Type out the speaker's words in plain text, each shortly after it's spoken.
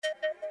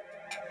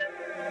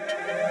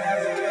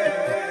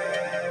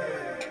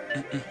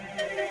Who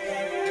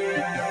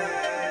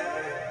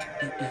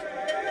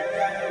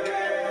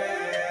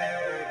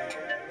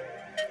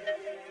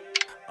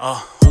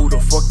the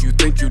fuck you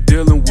think you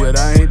dealing with?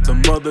 I ain't the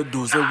mother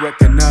dudes. They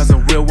recognize a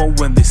real one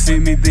when they see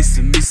me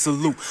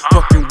salute.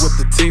 Fucking with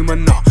the team or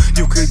no,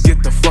 you could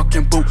get the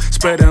fucking boot.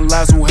 Spreading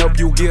lies will help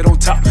you get on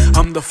top.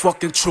 I'm the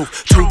fucking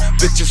truth. True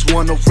bitches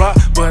wanna rock,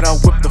 but I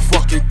whip the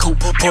fucking coupe.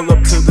 Pull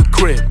up to the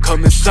crib,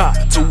 come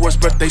inside to a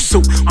birthday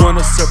suit.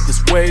 Wanna surf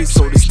this wave,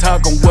 so this tie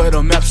gon' wear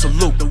them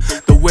absolute.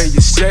 The way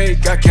you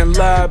shake, I can't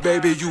lie,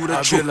 baby, you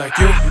the truth. I be like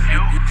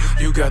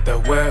you got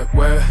that wet,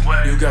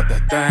 you got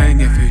that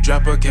thing. If you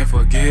drop her, can't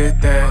forget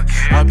that.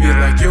 I be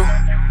like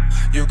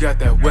you got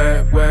that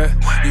wet,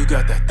 you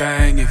got that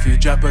thing. If you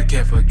drop her,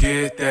 can't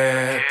forget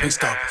that. Pink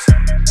Starburst,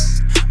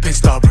 pink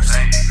Starburst,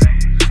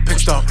 pink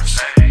Starburst,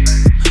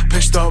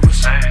 pink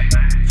Starburst.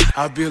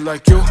 I be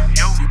like you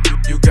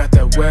got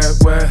that wet,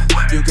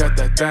 you got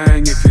that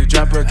thing. If you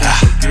drop her, can't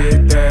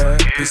forget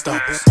that. Pink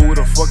Starburst. Who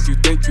the fuck you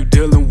think you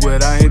dealing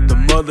with? I ain't the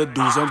mother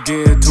dudes. I'm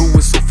getting to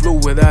it so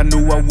fluid. I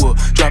knew I would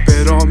drop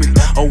it on me.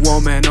 A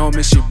woman on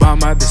me, she buy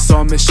my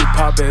disarmament. She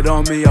pop it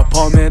on me, I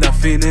palm it, I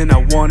feel it, I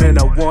want it.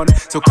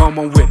 So come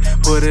on with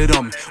it, put it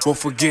on me, won't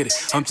forget it.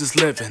 I'm just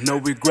living, no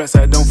regrets,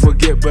 I don't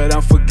forget, but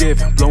I'm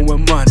forgiving.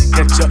 Blowing money,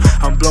 catch up,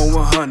 I'm blowing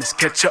hundreds,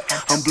 catch up,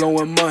 I'm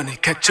blowing money,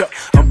 catch up,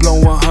 I'm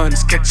blowing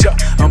hundreds, catch up,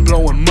 I'm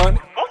blowing money.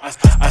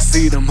 I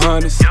see them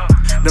hundreds,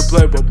 the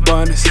Playboy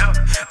bunnies.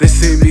 They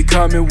see me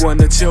coming,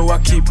 wanna chill, I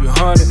keep it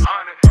 100.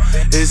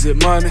 Is it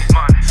money?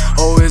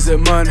 Oh, is it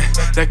money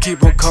that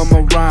keep on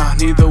coming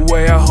around? Either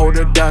way, I hold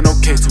her down.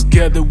 Okay,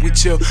 together we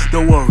chill.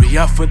 Don't worry,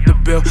 I foot the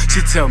bill.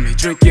 She tell me,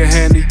 drink your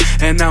handy,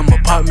 and I'ma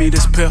pop me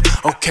this pill.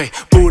 Okay,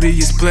 booty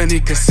is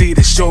plenty, concede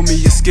and show me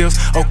your skills.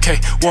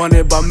 Okay,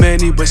 wanted by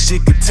many, but she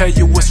can tell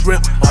you what's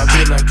real. I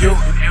be like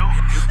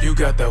you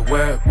got that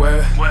wet,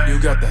 you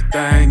got that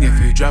thing. If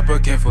you drop her,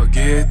 can't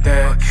forget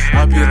that.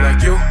 I be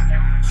like you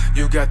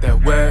got that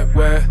wet,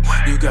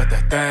 you got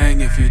that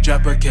thing. If you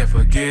drop her, can't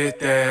forget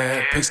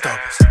that. Pink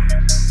Starburst,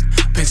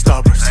 pink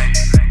Starburst,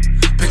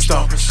 pink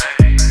Starburst,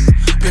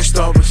 pink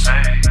Starburst.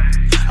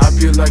 I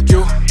be like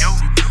you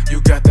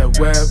got that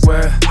wet,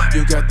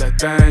 you got that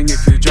thing.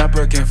 If you drop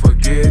her, can't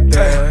forget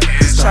that.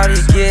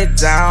 Shawty get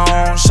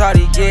down,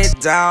 shawty get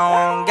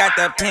down. Got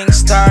that pink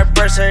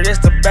Starburst, heard it's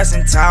the best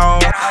in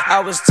town.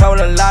 I was told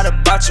a lot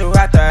about you,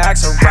 had to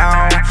ask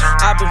around.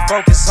 I've been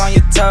focused on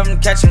your tub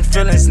and catching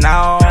feelings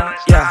now.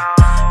 Yeah,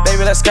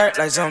 baby, let's skirt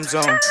like zoom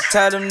zoom.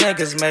 Tell them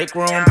niggas make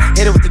room.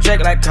 Hit it with the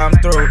Drake like come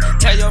through.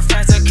 Tell your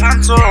friends to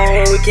come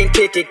through. We can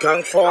kick it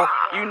kung fu.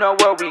 You know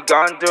what we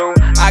gon' do.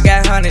 I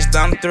got hundreds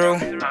thumb through. I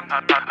be like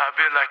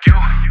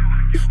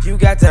you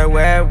got that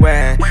wet,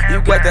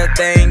 you got that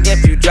thing.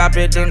 If you drop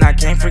it, then I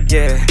can't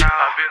forget. I be like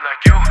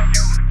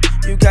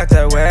you got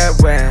that wet,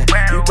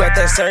 you got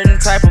that certain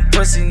type of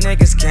pussy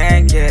niggas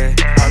can't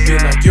get. I be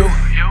like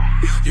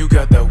you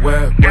got that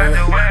wet,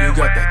 you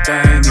got that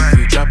thing. If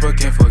you drop her,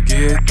 can't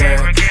forget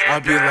that. I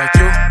be like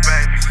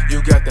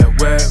you got that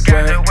wet,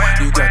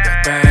 you got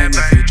that thing.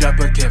 If you drop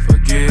her, can't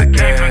forget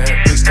that.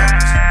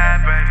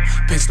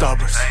 Pink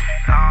Starburst,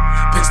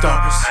 pink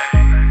Starburst,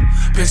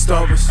 pink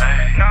Starburst. I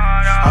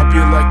be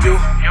like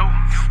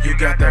you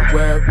got that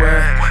wet,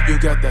 you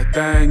got that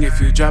thing.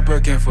 If you drop her,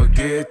 can't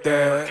forget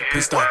that.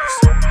 Pink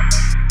Starburst.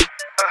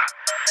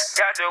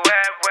 Got the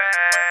wet,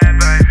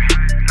 baby.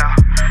 No,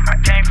 I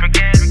can't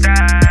forget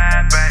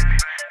that, baby.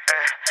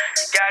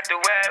 Got the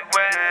wet.